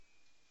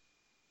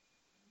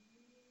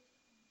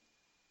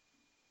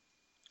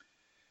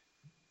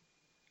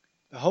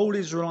The whole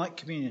Israelite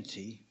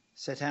community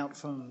set out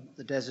from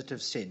the desert of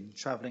Sin,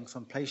 travelling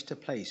from place to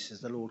place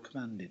as the Lord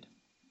commanded.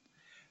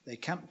 They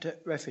camped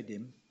at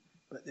Rephidim,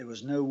 but there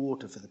was no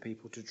water for the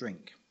people to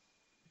drink.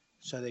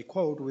 So they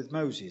quarrelled with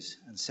Moses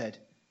and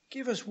said,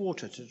 "Give us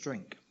water to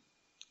drink."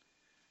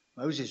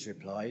 Moses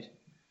replied,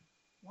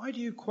 "Why do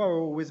you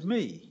quarrel with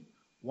me?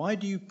 Why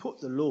do you put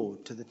the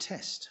Lord to the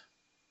test?"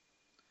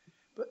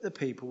 But the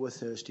people were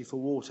thirsty for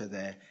water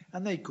there,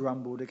 and they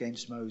grumbled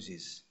against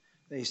Moses.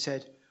 They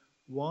said,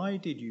 "Why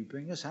did you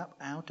bring us up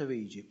out of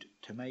Egypt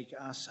to make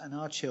us and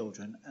our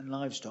children and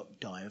livestock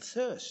die of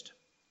thirst?"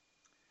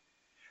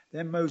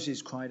 Then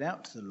Moses cried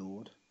out to the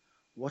Lord,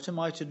 "What am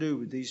I to do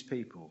with these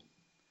people?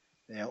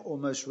 They are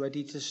almost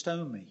ready to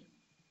stone me."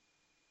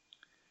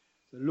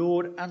 The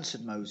Lord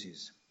answered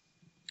Moses,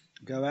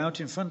 "Go out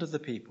in front of the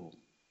people.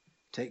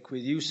 Take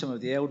with you some of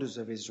the elders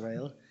of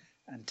Israel,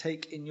 and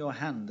take in your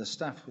hand the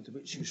staff with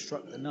which you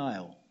struck the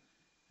Nile,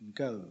 and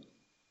go.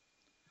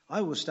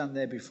 I will stand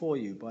there before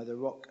you by the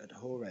rock at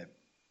Horeb.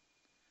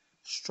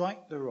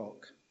 Strike the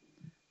rock,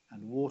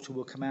 and water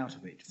will come out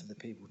of it for the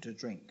people to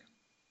drink."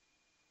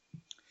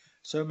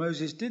 So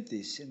Moses did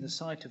this in the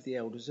sight of the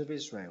elders of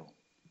Israel,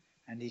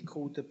 and he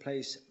called the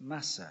place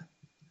Massah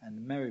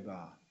and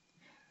Meribah,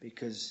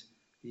 because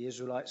the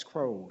Israelites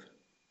quarrelled,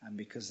 and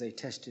because they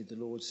tested the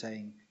Lord,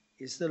 saying,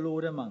 "Is the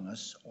Lord among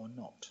us or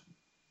not?"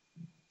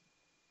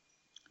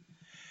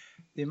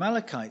 The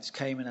Amalekites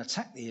came and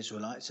attacked the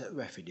Israelites at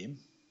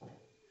Rephidim.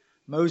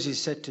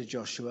 Moses said to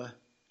Joshua,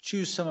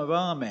 "Choose some of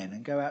our men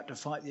and go out to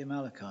fight the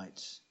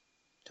Amalekites.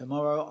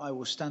 Tomorrow I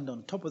will stand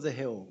on top of the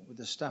hill with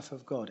the staff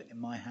of God in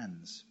my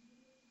hands."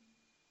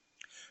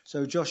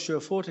 So Joshua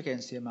fought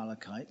against the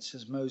Amalekites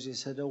as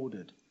Moses had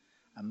ordered,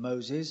 and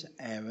Moses,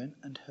 Aaron,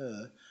 and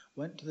Hur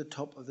went to the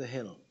top of the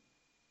hill.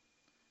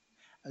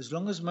 As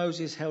long as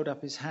Moses held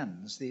up his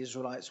hands, the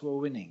Israelites were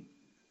winning.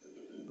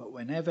 But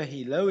whenever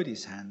he lowered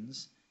his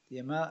hands, the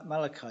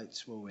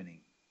Amalekites were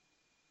winning.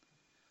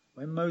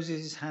 When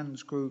Moses'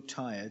 hands grew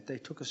tired, they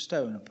took a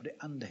stone and put it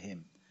under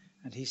him,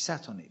 and he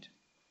sat on it.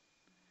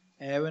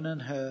 Aaron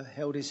and Hur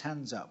held his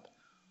hands up,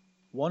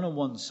 one on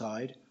one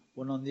side,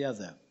 one on the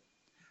other,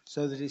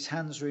 so that his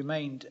hands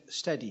remained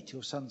steady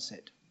till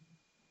sunset.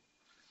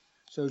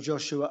 So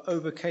Joshua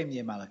overcame the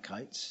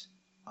Amalekites'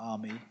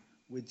 army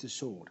with the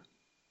sword.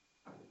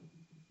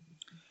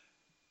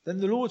 Then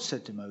the Lord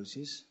said to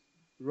Moses,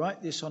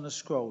 "Write this on a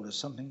scroll as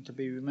something to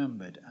be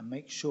remembered, and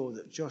make sure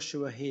that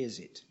Joshua hears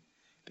it,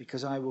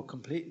 because I will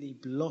completely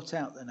blot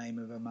out the name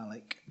of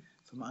Amalek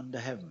from under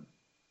heaven."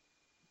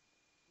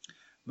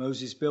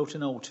 Moses built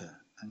an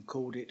altar and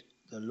called it,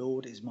 "The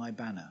Lord is my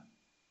banner."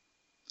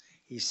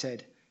 He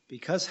said,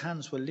 "Because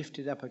hands were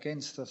lifted up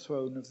against the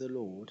throne of the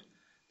Lord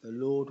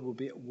will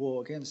be at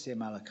war against the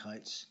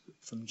Amalekites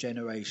from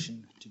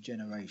generation to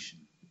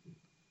generation."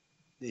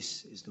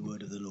 This is the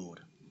word of the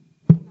Lord.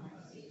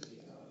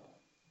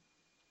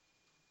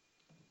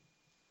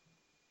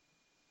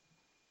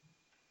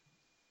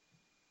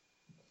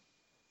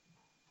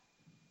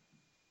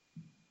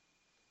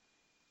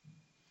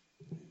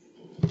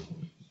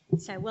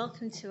 So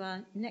welcome to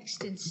our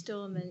next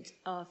instalment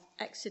of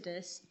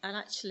Exodus, and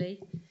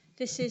actually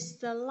this is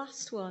the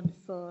last one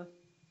for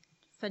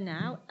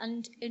now,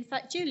 and in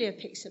fact Julia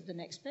picks up the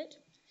next bit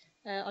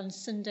on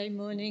Sunday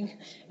morning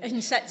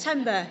in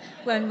September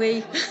when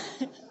we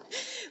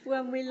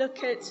when we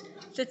look at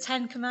the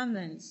Ten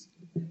Commandments,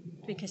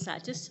 because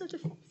that just sort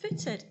of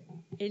fitted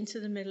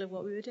into the middle of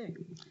what we were doing.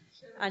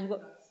 And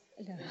what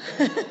no.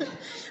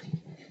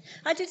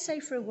 I did say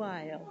for a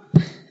while.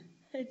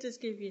 It does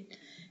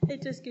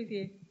give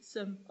you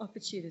some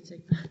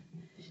opportunity.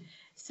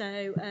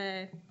 So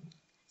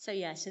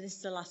this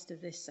is the last of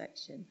this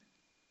section.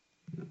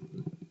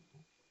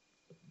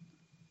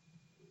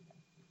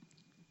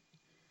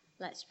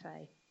 Let's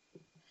pray.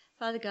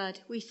 Father God,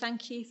 we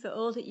thank you for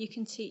all that you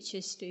can teach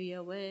us through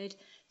your word,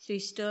 through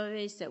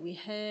stories that we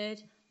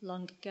heard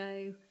long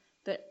ago,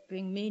 but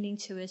bring meaning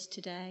to us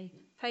today.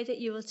 Pray that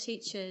you will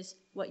teach us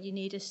what you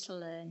need us to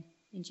learn.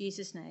 In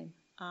Jesus' name,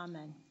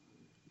 amen.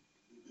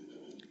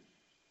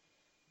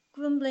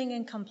 Grumbling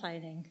and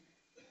complaining,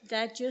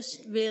 they're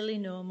just really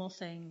normal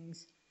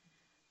things.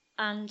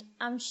 And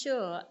I'm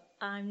sure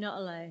I'm not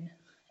alone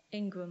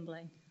in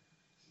grumbling.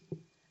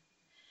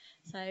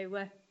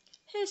 So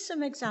here's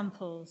some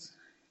examples.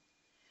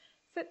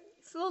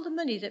 For all the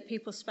money that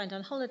people spend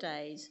on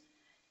holidays,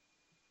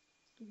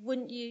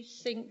 wouldn't you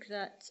think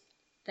that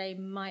they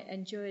might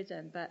enjoy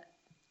them? But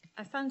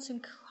I found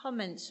some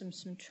comments from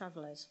some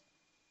travellers.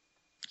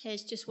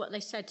 Here's just what they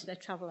said to their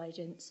travel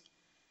agents.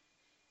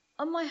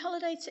 On my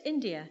holiday to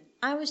India,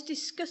 I was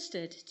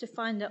disgusted to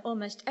find that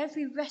almost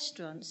every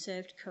restaurant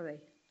served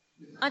curry.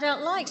 I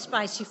don't like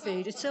spicy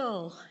food at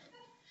all.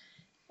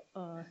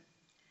 Or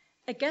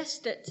a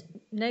guest at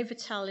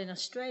Novotel in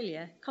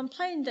Australia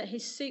complained that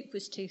his soup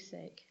was too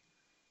thick.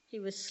 He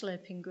was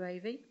slurping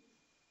gravy.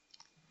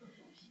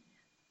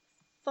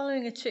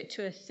 Following a trip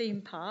to a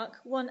theme park,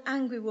 one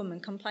angry woman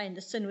complained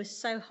the sun was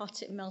so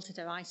hot it melted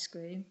her ice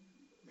cream.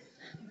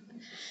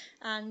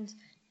 And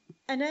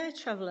an air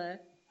traveller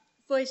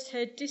voiced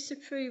her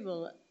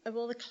disapproval of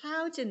all the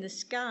clouds in the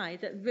sky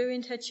that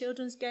ruined her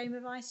children's game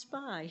of I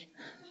Spy.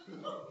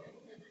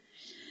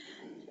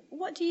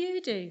 What do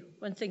you do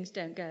when things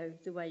don't go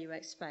the way you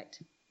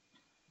expect?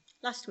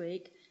 Last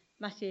week,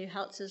 Matthew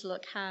helped us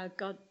look how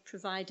God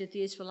provided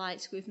the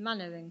Israelites with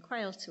manna and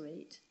quail to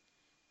eat.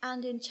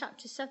 And in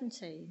chapter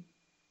 17,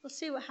 we'll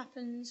see what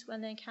happens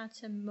when they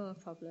encounter more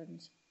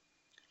problems.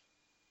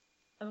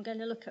 And we're going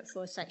to look at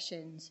 4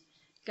 sections: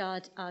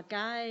 God our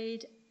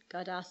guide,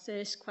 God our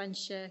thirst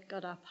quencher,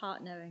 God our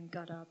partner, and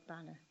God our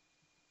banner.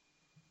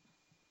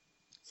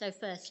 So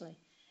firstly,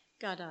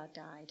 God our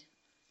guide.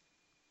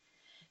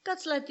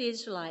 God's led the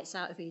Israelites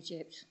out of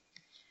Egypt,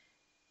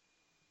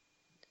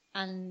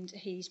 and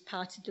he's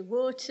parted the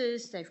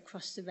waters. They've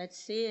crossed the Red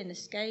Sea and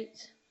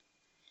escaped.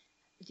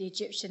 The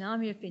Egyptian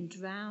army have been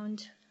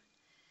drowned.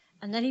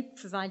 And then he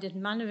provided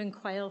manna and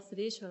quail for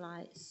the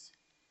Israelites.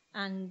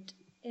 And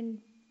in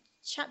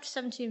chapter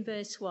 17,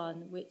 verse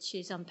 1, which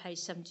is on page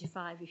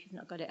 75 if you've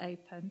not got it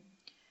open,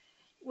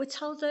 we're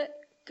told that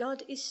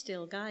God is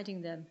still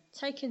guiding them,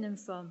 taking them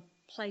from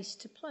place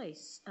to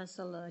place as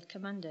the Lord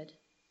commanded.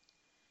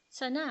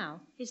 So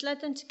now he's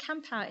led them to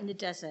camp out in the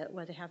desert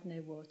where they have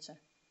no water.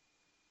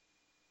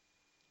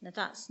 Now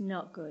that's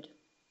not good.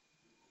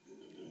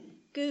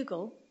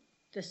 Google,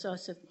 the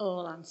source of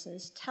all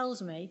answers,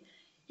 tells me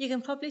you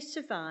can probably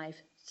survive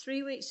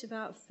 3 weeks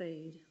without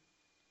food,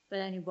 but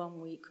only 1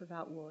 week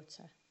without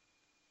water.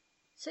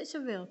 So it's a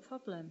real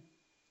problem,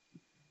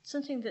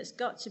 something that's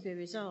got to be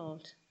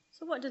resolved.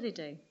 So what do?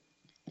 Did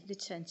they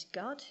turn to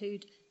God,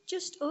 who'd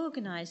just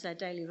organised their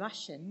daily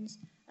rations,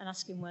 and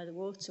ask him where the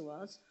water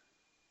was?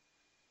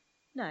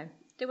 No,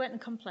 they went and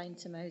complained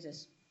to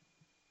Moses.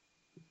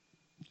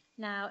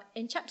 Now,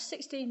 in chapter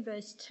 16,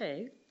 verse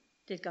 2,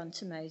 they'd gone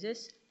to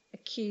Moses,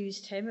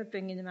 accused him of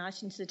bringing them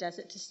out into the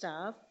desert to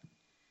starve.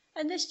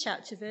 And this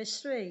chapter,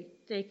 verse 3,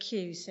 they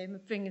accuse him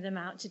of bringing them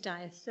out to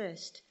die of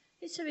thirst.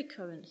 It's a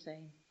recurrent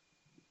theme.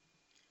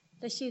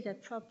 They see the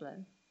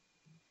problem,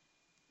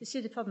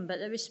 but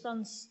their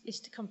response is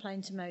to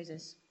complain to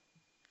Moses.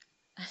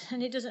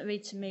 And it doesn't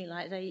read to me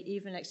like they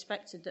even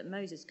expected that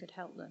Moses could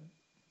help them.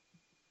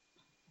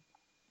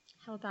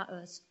 How about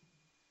us?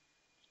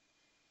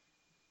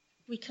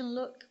 We can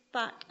look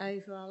back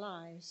over our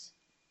lives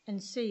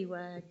and see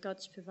where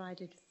God's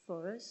provided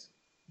for us.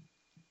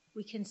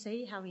 We can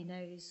see how he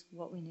knows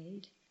what we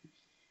need.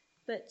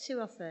 But too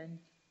often,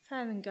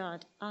 prayer and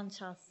God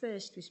aren't our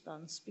first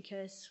response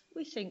because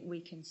we think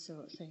we can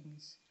sort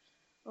things,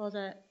 or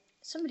that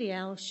somebody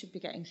else should be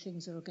getting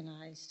things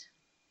organised.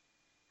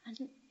 And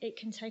it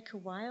can take a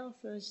while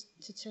for us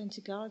to turn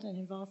to God and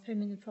involve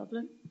him in the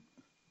problem.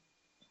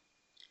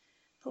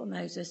 Poor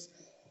Moses.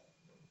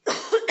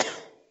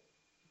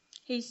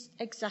 He's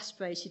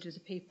exasperated with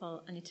the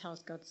people, and he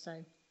tells God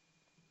so.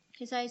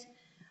 He says,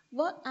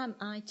 "What am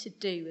I to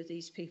do with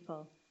these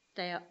people?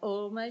 They are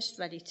almost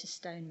ready to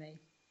stone me."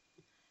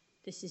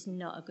 This is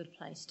not a good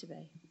place to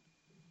be.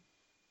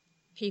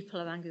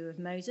 People are angry with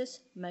Moses.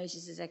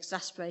 Moses is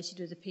exasperated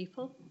with the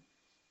people.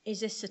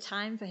 Is this a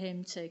time for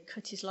him to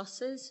cut his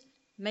losses,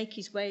 make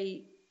his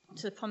way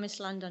to the promised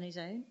land on his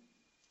own?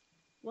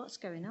 What's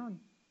going on?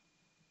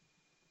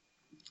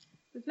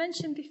 We've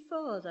mentioned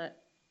before that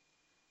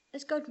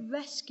as God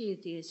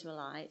rescued the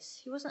Israelites,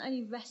 he wasn't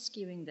only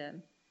rescuing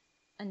them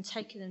and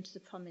taking them to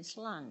the promised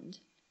land,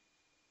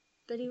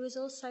 but he was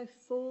also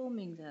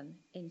forming them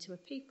into a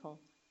people,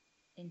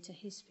 into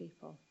his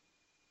people.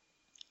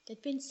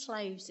 They'd been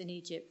slaves in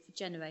Egypt for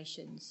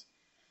generations,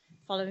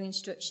 following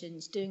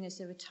instructions, doing as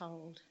they were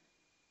told.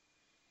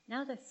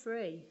 Now they're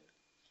free,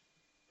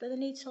 but they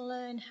need to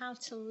learn how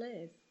to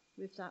live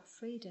with that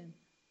freedom,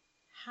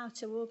 how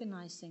to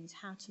organise things,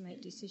 how to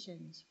make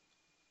decisions.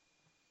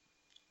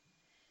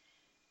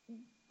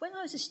 When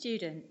I was a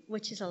student,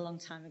 which is a long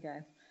time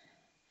ago,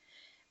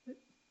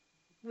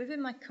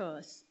 within my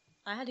course,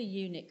 I had a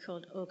unit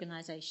called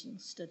Organisational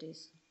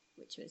Studies,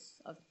 which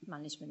was of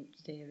management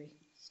theory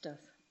stuff.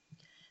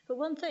 But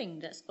one thing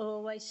that's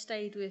always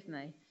stayed with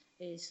me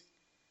is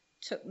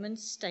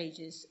Tuckman's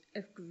stages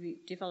of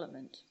group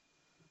development,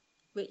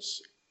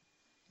 which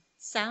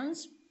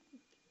sounds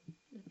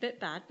a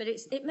bit bad, but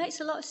it makes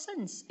a lot of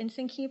sense in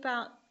thinking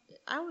about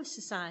our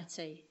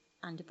society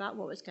and about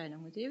what was going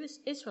on with the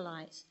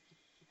Israelites.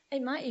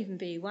 It might even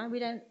be why we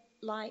don't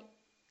like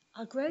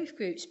our growth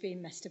groups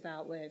being messed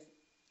about with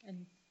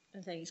and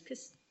things,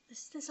 because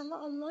there's a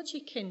lot of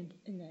logic in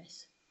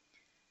this.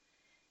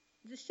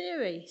 The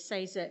theory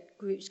says that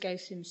groups go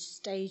through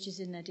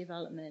stages in their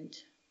development,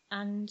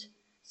 and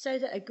so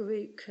that a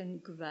group can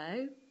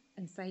grow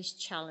and face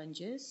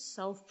challenges,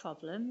 solve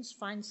problems,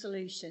 find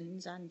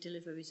solutions, and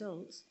deliver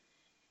results,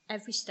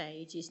 every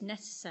stage is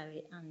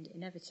necessary and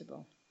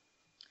inevitable.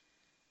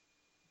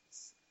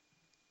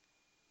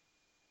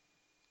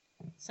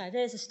 So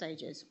there's the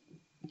stages.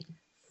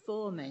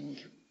 Forming,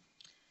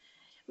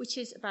 which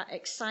is about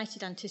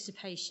excited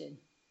anticipation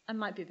and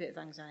might be a bit of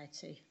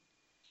anxiety.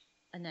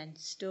 And then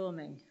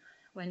storming,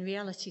 when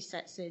reality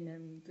sets in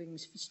and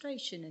brings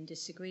frustration and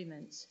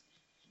disagreements.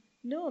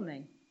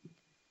 Norming,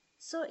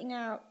 sorting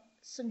out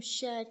some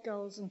shared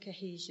goals and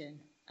cohesion,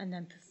 and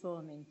then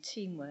performing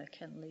teamwork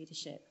and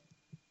leadership.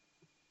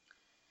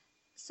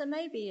 So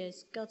maybe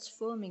as God's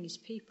forming his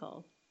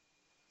people,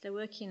 they're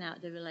working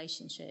out their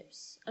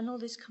relationships, and all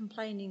this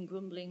complaining,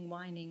 grumbling,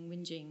 whining,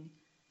 whinging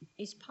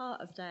is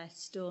part of their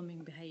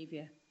storming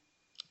behaviour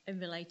and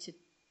related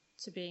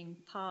to being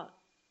part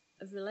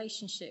of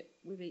relationship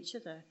with each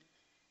other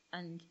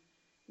and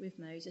with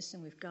Moses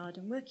and with God,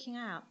 and working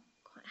out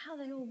quite how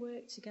they all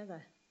work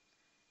together.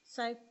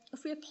 So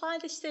if we apply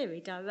this theory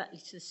directly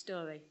to the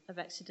story of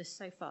Exodus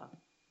so far,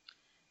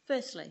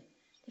 firstly,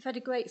 they've had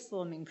a great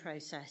forming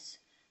process.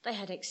 They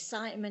had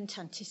excitement,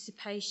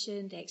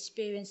 anticipation, they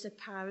experienced the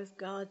power of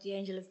God, the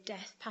angel of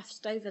death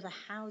passed over the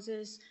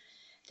houses,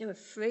 they were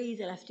free,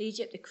 they left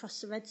Egypt, they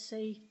crossed the Red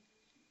Sea.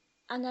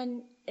 And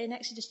then in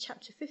Exodus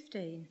chapter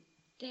 15,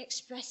 they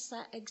expressed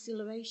that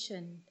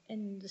exhilaration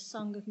in the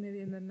song of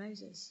Miriam and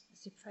Moses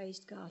as they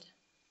praised God.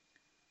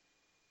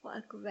 What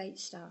a great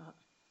start.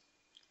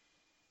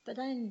 But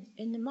then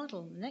in the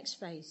model, the next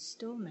phase,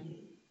 storming.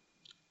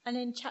 And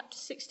in chapter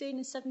 16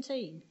 and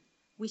 17,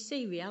 we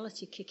see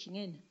reality kicking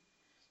in.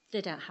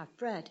 They don't have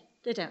bread,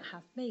 they don't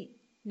have meat,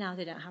 now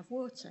they don't have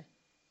water.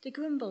 They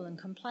grumble and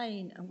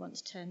complain and want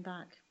to turn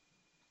back.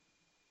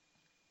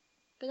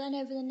 But then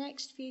over the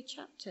next few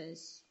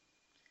chapters,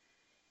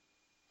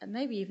 and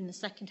maybe even the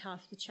second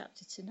half of the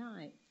chapter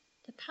tonight,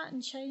 the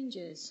pattern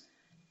changes.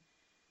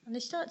 And they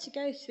start to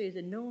go through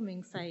the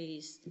norming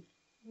phase,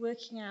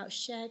 working out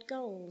shared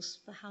goals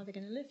for how they're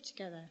going to live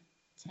together,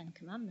 10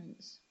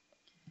 Commandments.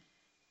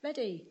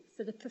 Ready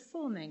for the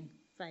performing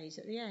phase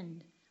at the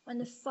end, when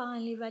they're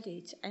finally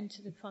ready to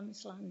enter the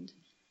promised land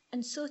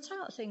and sort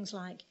out things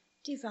like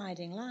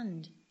dividing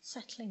land,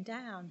 settling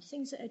down,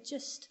 things that are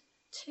just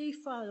too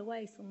far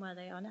away from where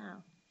they are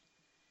now.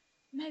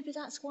 Maybe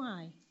that's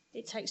why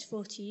it takes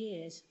 40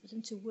 years for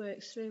them to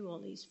work through all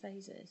these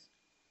phases.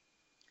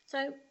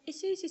 So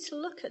it's easy to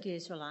look at the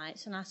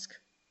Israelites and ask,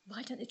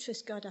 why don't they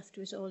trust God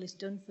after all is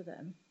done for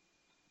them?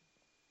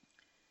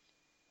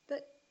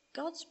 But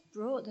God's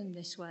brought them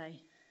this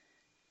way,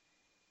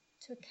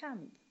 to a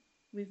camp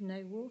with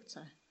no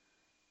water.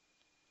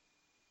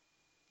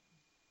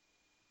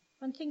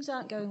 When things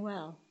aren't going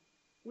well,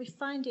 we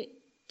find it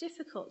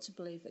difficult to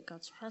believe that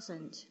God's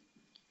present.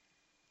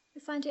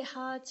 We find it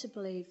hard to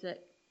believe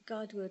that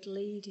God would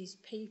lead his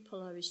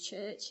people or his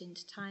church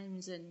into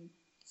times and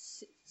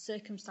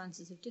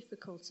circumstances of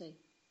difficulty.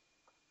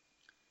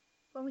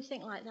 When we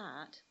think like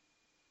that,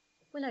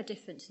 we're no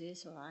different to the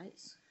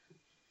Israelites.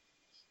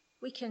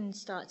 We can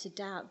start to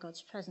doubt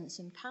God's presence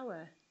and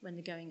power when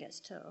the going gets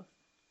tough.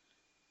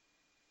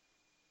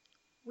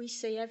 We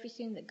see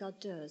everything that God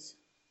does,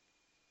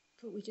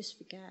 but we just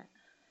forget.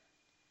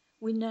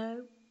 We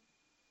know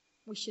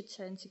we should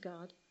turn to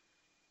God,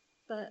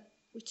 but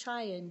we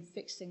try and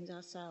fix things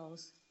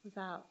ourselves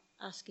without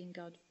asking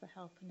God for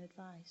help and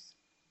advice.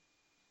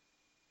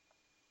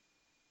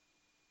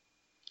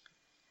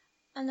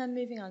 And then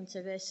moving on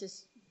to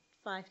verses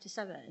 5 to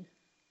 7,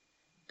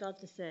 God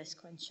the thirst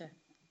quencher.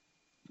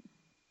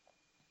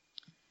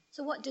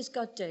 So what does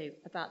God do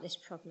about this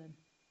problem?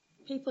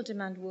 People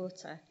demand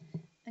water,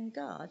 and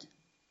God,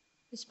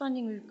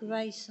 responding with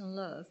grace and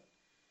love,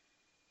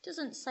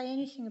 doesn't say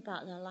anything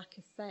about their lack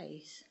of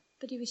faith,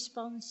 but he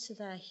responds to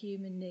their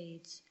human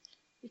needs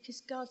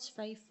because God's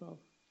faithful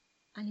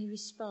and he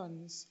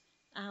responds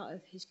out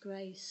of his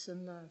grace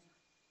and love.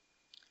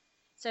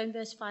 So in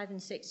verse 5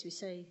 and 6 we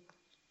see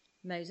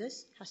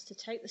Moses has to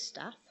take the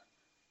staff,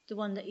 the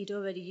one that he'd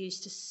already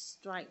used to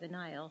strike the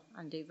Nile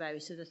and do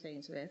various other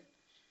things with.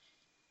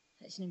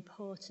 It's an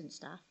important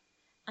staff.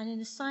 And in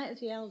the sight of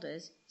the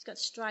elders, he's got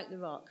to strike the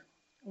rock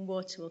and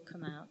water will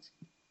come out.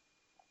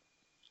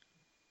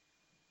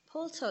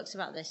 Paul talks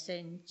about this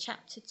in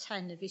chapter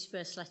 10 of his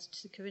first letter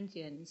to the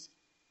Corinthians.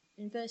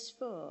 In verse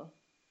 4,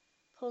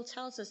 Paul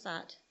tells us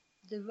that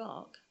the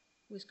rock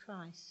was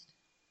Christ.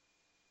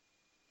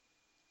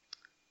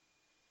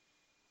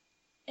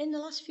 In the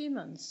last few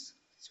months,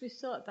 as we've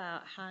thought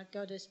about how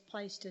God has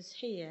placed us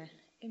here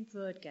in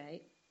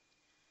Broadgate,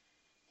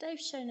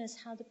 Dave's shown us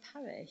how the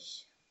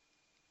parish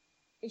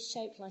is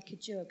shaped like a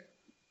jug,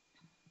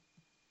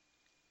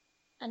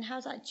 and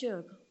how that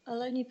jug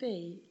will only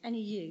be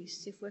any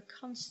use if we're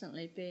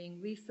constantly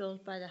being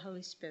refilled by the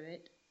Holy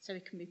Spirit so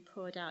it can be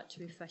poured out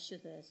to refresh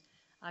others.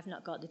 I've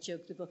not got the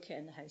jug, the bucket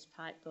and the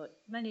hosepipe, but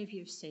many of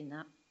you have seen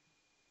that.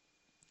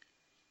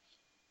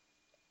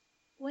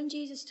 When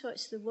Jesus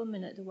touched the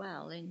woman at the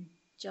well in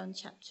John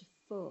chapter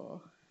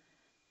 4,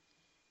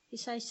 he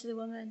says to the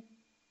woman,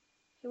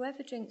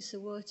 "Whoever drinks the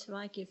water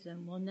I give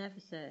them will never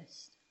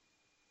thirst.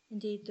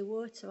 Indeed, the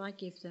water I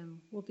give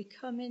them will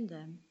become in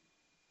them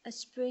a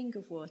spring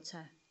of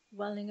water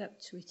welling up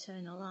to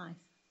eternal life."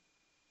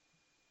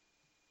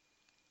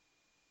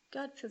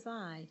 God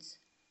provides,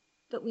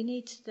 but we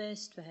need to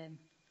thirst for him.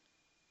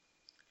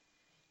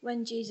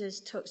 When Jesus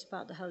talks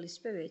about the Holy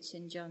Spirit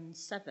in John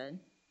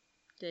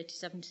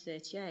 7:37 to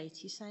 38,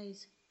 he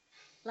says,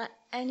 "Let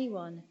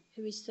anyone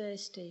who is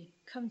thirsty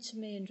come to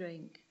me and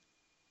drink.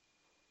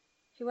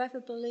 Whoever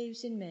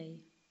believes in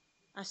me,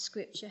 as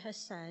Scripture has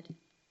said,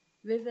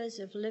 rivers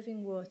of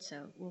living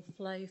water will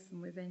flow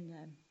from within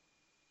them.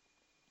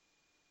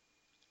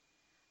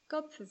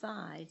 God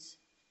provides,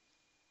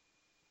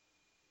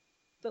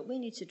 but we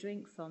need to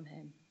drink from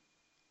him.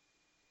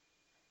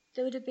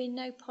 There would have been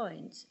no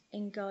point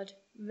in God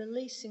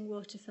releasing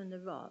water from the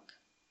rock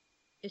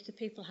if the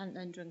people hadn't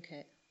then drunk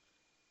it.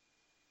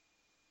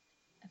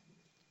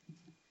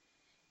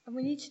 And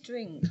we need to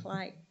drink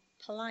like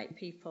polite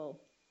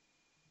people.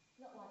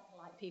 Not like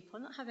polite people,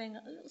 not having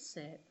a little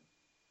sip.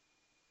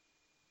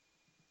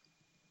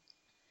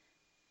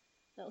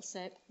 Little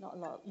sip, not a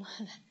lot.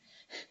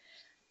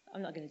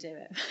 I'm not going to do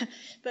it.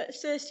 But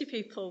thirsty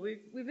people, we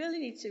really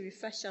need to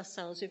refresh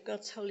ourselves with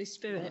God's Holy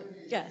Spirit.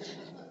 Yeah,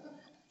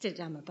 did it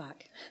down my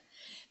back.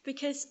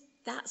 Because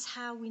that's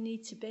how we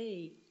need to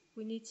be.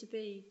 We need to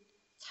be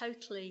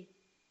totally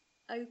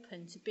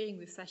open to being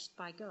refreshed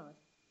by God.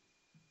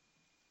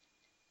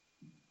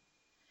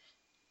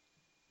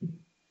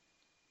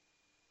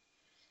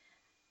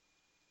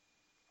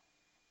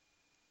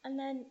 And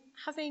then,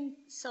 having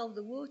solved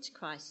the water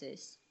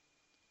crisis,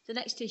 the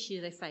next issue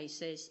they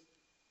face is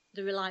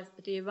the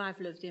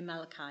arrival of the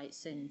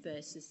Amalekites in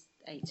verses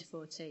 8 to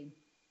 14.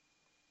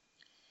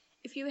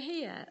 If you were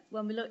here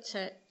when we looked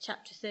at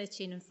chapter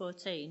 13 and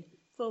 14,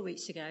 4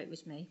 weeks ago, it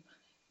was me,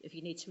 if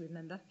you need to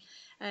remember,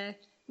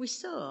 we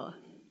saw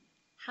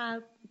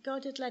how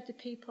God had led the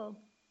people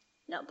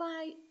not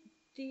by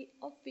the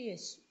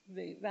obvious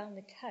route round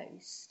the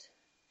coast,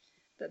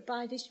 but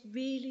by this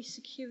really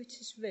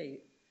circuitous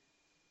route,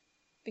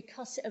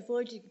 because it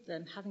avoided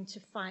them having to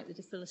fight with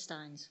the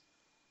Philistines.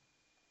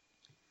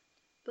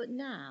 But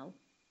now,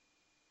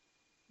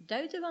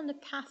 though they're on the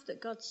path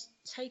that God's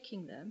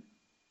taking them,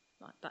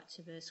 like back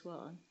to verse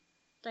 1,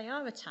 they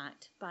are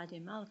attacked by the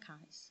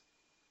Amalekites.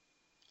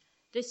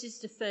 This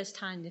is the first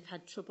time they've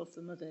had trouble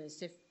from others.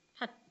 They've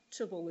had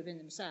trouble within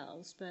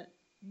themselves, but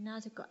now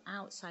they've got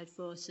outside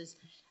forces.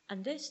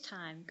 And this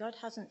time, God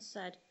hasn't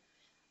said,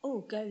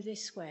 oh, go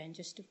this way and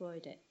just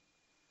avoid it.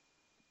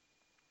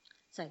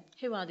 So,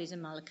 who are these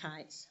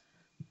Amalekites?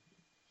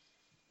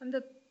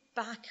 Remember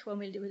back when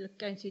we were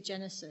going through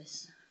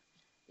Genesis,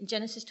 in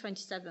Genesis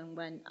 27,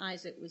 when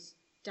Isaac was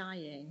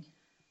dying,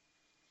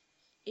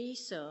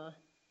 Esau,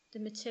 the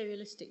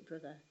materialistic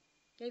brother,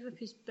 gave up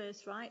his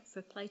birthright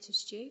for a plate of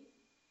stew.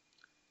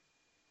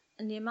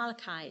 And the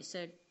Amalekites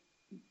are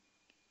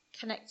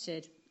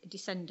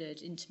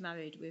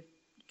intermarried with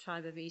the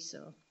tribe of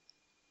Esau.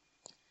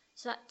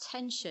 So that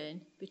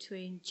tension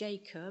between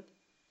Jacob,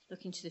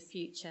 looking to the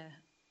future,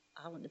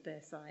 I want the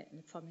birthright and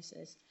the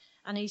promises,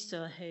 and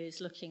Esau,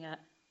 who's looking at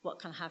what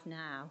can I have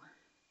now,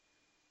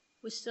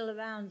 was still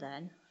around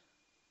then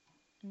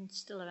and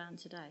still around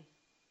today.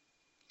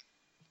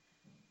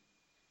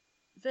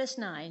 Verse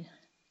 9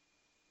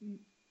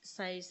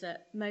 says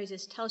that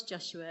Moses tells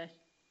Joshua,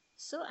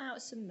 sort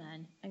out some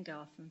men and go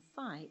off and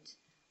fight,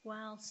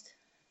 whilst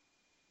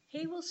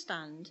he will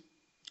stand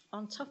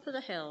on top of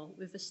the hill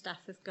with the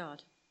staff of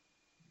God,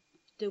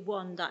 the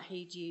one that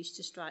he'd used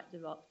to strike the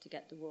rock to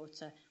get the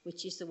water,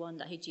 which is the one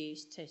that he'd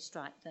used to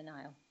strike the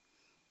Nile.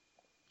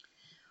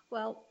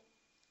 Well,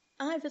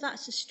 either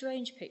that's a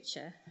strange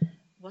picture,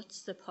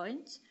 what's the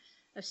point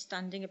of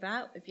standing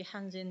about with your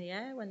hands in the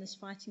air when there's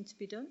fighting to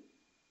be done?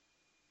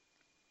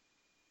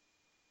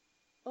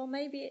 Or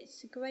maybe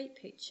it's a great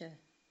picture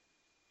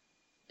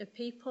of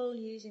people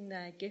using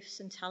their gifts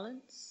and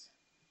talents,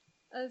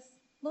 of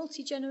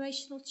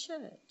multi-generational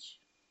church.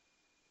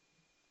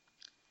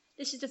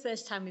 This is the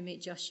first time we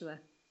meet Joshua,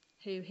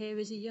 who here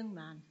is a young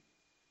man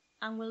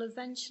and will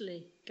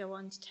eventually go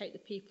on to take the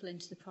people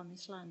into the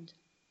promised land.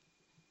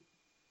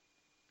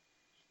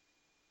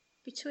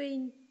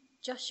 Between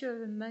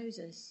Joshua and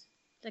Moses,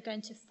 they're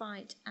going to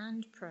fight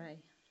and pray.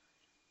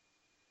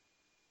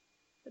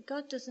 But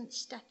God doesn't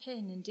step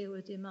in and deal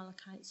with the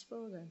Amalekites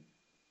for them.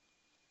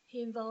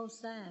 He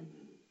involves them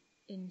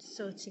in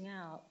sorting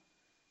out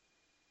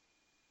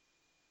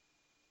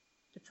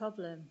the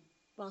problem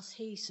whilst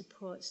he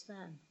supports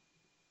them.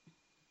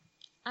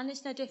 And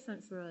it's no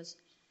different for us.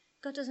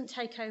 God doesn't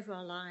take over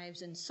our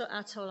lives and sort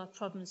out all our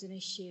problems and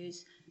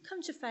issues.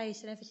 Come to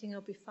faith and everything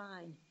will be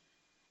fine.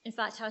 In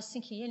fact, I was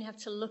thinking you only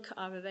have to look at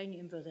our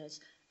Iranian brothers.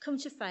 Come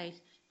to faith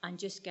and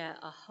just get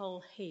a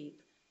whole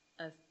heap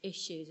of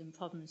issues and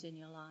problems in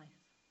your life.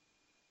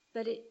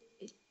 But it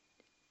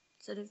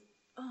sort of,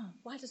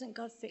 why doesn't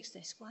God fix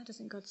this? Why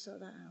doesn't God sort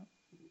that out?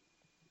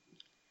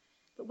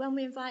 But when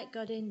we invite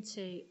God in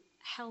to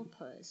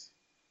help us,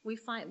 we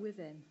fight with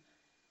him.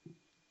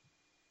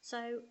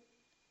 So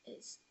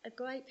it's a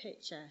great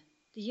picture.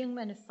 The young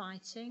men are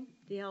fighting.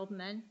 The old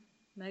men,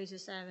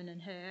 Moses, Aaron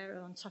and Hur,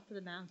 are on top of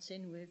the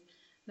mountain with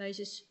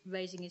Moses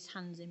raising his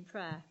hands in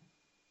prayer.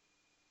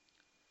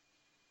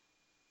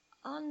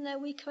 On their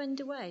weekend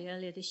away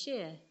earlier this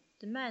year,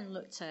 the men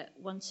looked at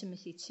 1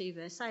 Timothy 2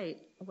 verse 8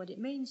 and what it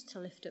means to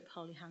lift up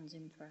holy hands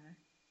in prayer.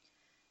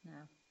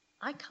 Now,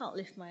 I can't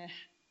lift my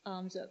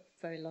arms up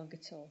very long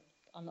at all.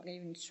 I'm not going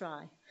to even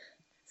try.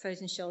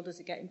 Frozen shoulders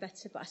are getting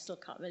better, but I still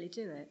can't really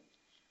do it.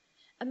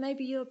 And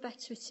maybe you're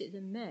better at it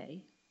than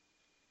me,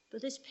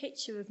 But this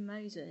picture of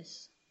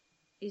Moses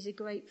is a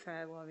great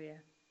prayer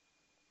warrior.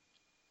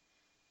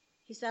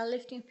 He's there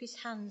lifting up his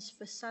hands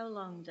for so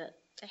long that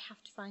they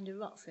have to find a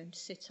rock for him to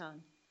sit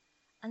on.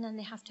 And then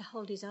they have to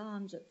hold his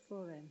arms up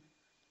for him.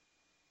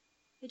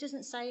 It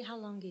doesn't say how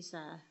long he's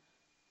there,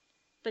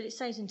 but it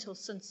says until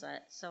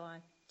sunset, so I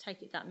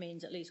take it that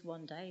means at least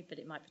one day, but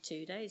it might be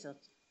 2 days, or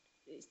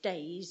it's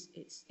days,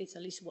 it's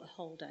at least a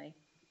whole day.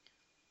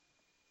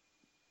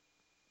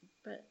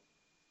 But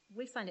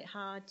we find it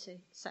hard to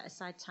set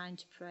aside time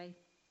to pray,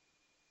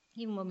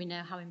 even when we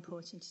know how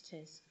important it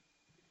is.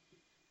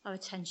 Our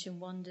attention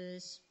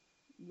wanders,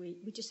 we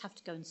just have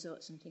to go and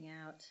sort something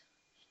out.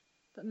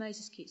 But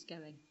Moses keeps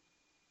going.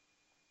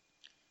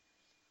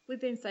 We've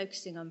been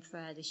focusing on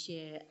prayer this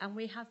year, and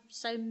we have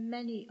so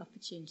many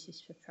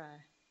opportunities for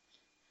prayer.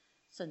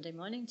 Sunday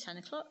morning, 10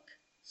 o'clock.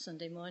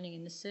 Sunday morning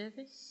in the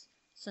service.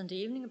 Sunday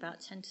evening, about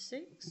 10 to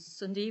 6.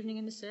 Sunday evening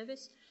in the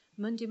service.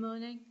 Monday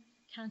morning,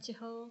 County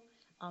Hall.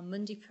 Our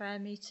Monday prayer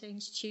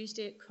meetings.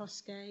 Tuesday at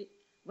Crossgate.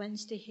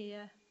 Wednesday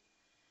here.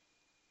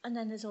 And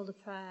then there's all the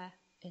prayer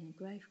in the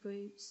growth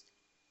groups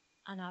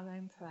and our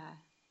own prayer.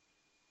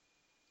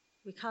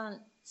 We can't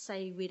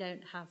say we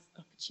don't have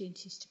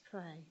opportunities to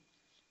pray,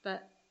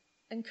 but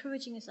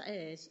encouraging as that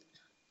is,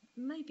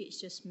 maybe it's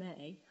just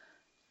me,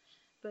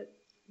 but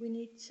we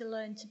need to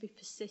learn to be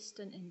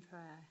persistent in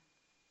prayer.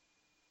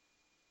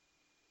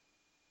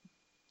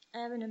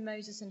 Aaron and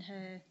Moses and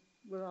Hur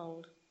were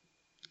old.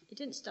 It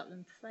didn't stop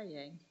them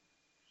praying.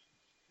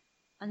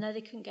 And though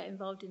they couldn't get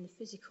involved in the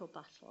physical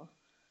battle,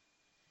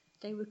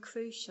 they were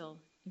crucial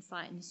in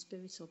fighting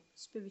the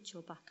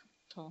spiritual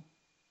battle.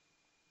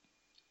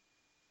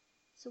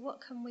 So what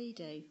can we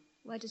do?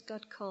 Where does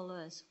God call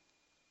us?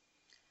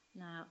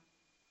 Now,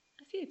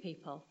 a few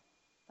people,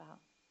 about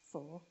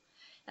 4,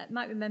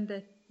 might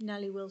remember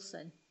Nellie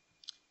Wilson.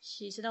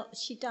 She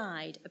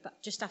died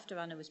just after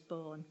Anna was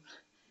born.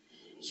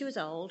 She was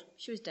old,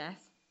 she was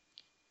deaf,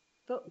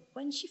 but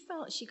when she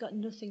felt she got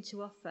nothing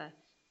to offer,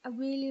 I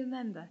really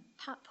remember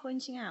Pat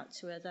pointing out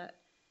to her that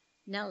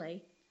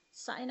Nellie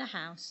sat in a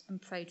house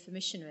and prayed for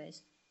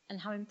missionaries, and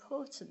how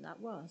important that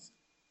was,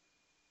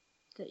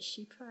 that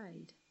she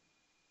prayed.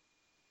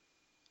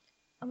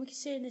 And we can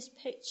see in this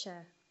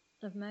picture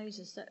of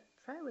Moses that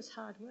prayer was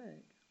hard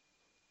work.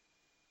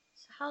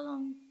 So how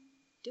long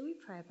do we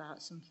pray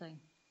about something?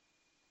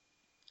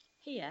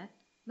 Here,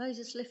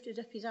 Moses lifted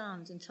up his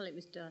arms until it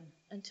was done,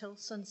 until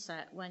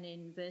sunset, when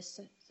in verse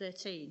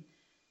 13,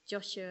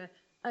 Joshua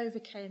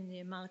overcame the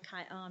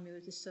Amalekite army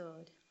with the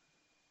sword.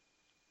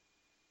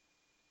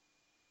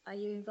 Are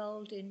you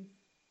involved in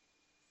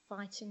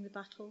fighting the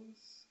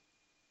battles?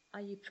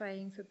 Are you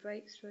praying for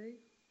breakthrough,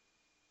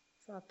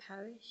 for our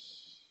parish,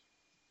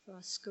 for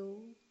our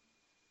school,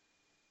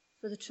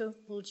 for the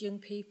troubled young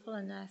people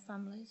and their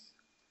families?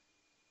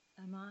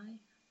 Am I?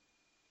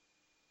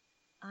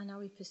 And are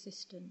we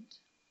persistent?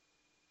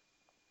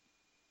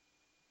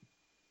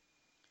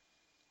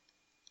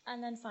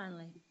 And then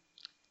finally,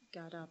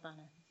 God our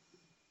banner.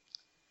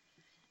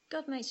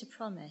 God makes a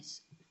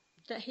promise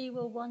that he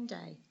will one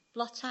day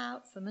blot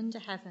out from under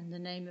heaven the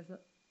name of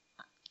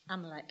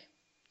Amalek,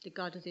 the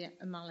god of the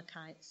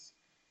Amalekites.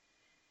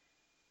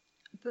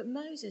 But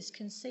Moses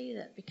can see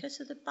that because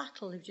of the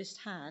battle they've just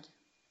had,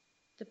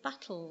 the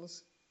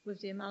battles with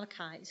the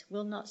Amalekites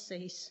will not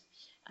cease.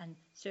 And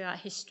throughout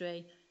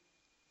history,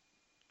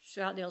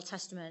 throughout the Old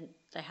Testament,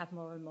 they have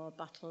more and more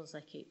battles.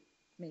 They keep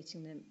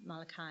meeting the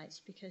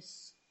Amalekites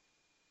because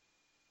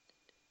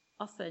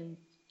often,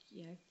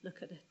 look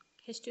at the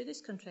history of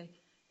this country.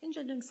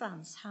 England and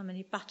France, how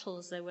many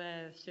battles there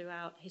were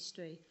throughout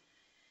history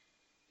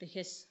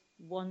because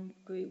one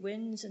group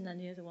wins and then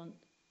the other one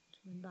to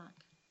win back.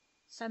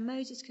 So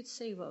Moses could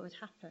see what would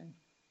happen.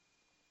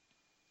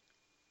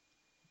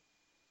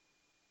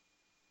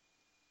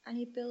 And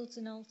he builds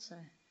an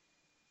altar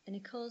and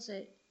he calls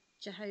it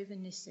Jehovah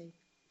Nissi,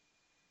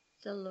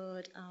 the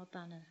Lord our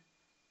banner.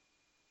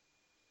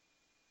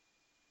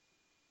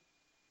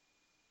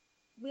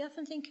 We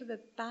often think of a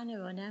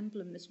banner or an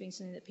emblem as being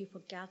something that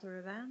people gather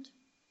around.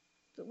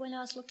 But when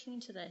I was looking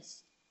into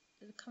this,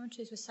 the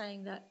commentaries were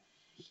saying that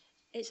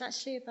it's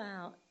actually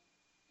about,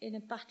 in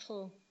a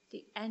battle,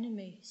 the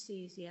enemy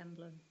sees the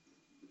emblem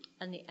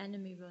and the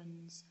enemy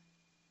runs.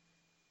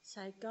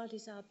 So God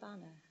is our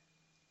banner.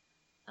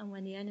 And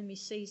when the enemy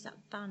sees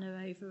that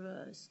banner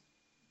over us,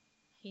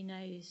 he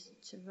knows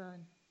to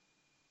run.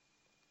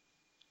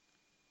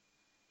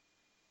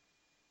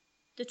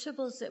 The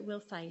troubles that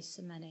we'll face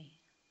are many.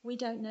 We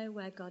don't know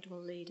where God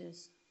will lead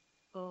us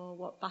or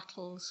what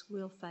battles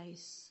we'll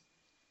face.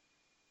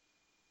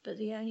 But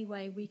the only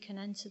way we can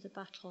enter the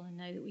battle and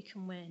know that we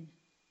can win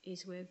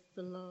is with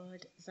the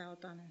Lord as our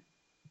banner.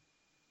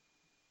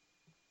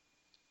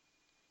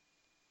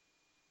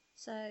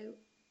 So,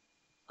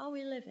 are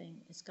we living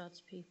as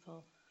God's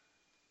people?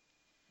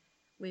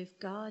 With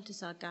God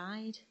as our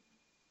guide,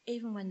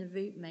 even when the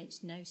route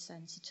makes no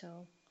sense at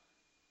all?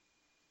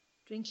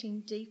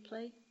 Drinking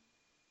deeply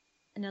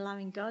and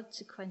allowing God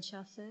to quench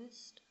our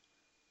thirst?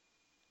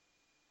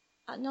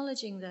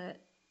 Acknowledging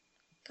that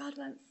God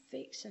won't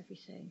fix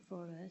everything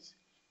for us,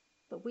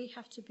 but we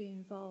have to be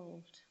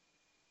involved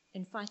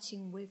in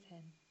fighting with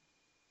him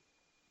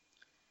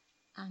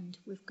and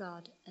with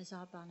God as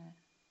our banner.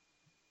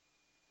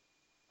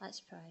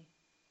 Let's pray.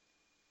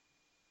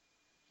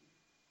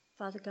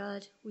 Father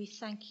God, we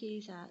thank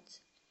you that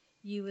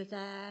you were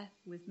there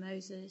with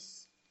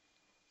Moses,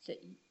 that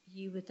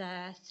you were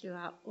there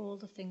throughout all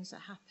the things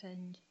that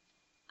happened,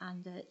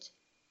 and that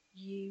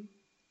you,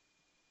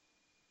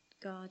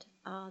 God,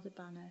 are the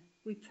banner.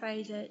 We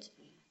pray that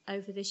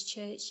over this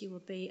church you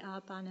will be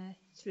our banner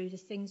through the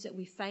things that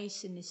we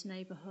face in this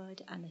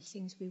neighbourhood and the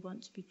things we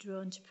want to be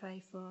drawn to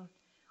pray for.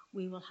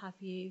 We will have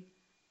you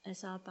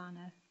as our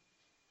banner,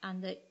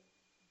 and that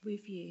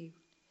with you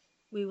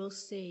we will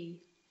see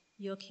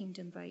your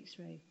kingdom break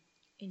through.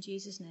 In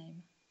Jesus'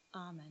 name,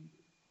 amen.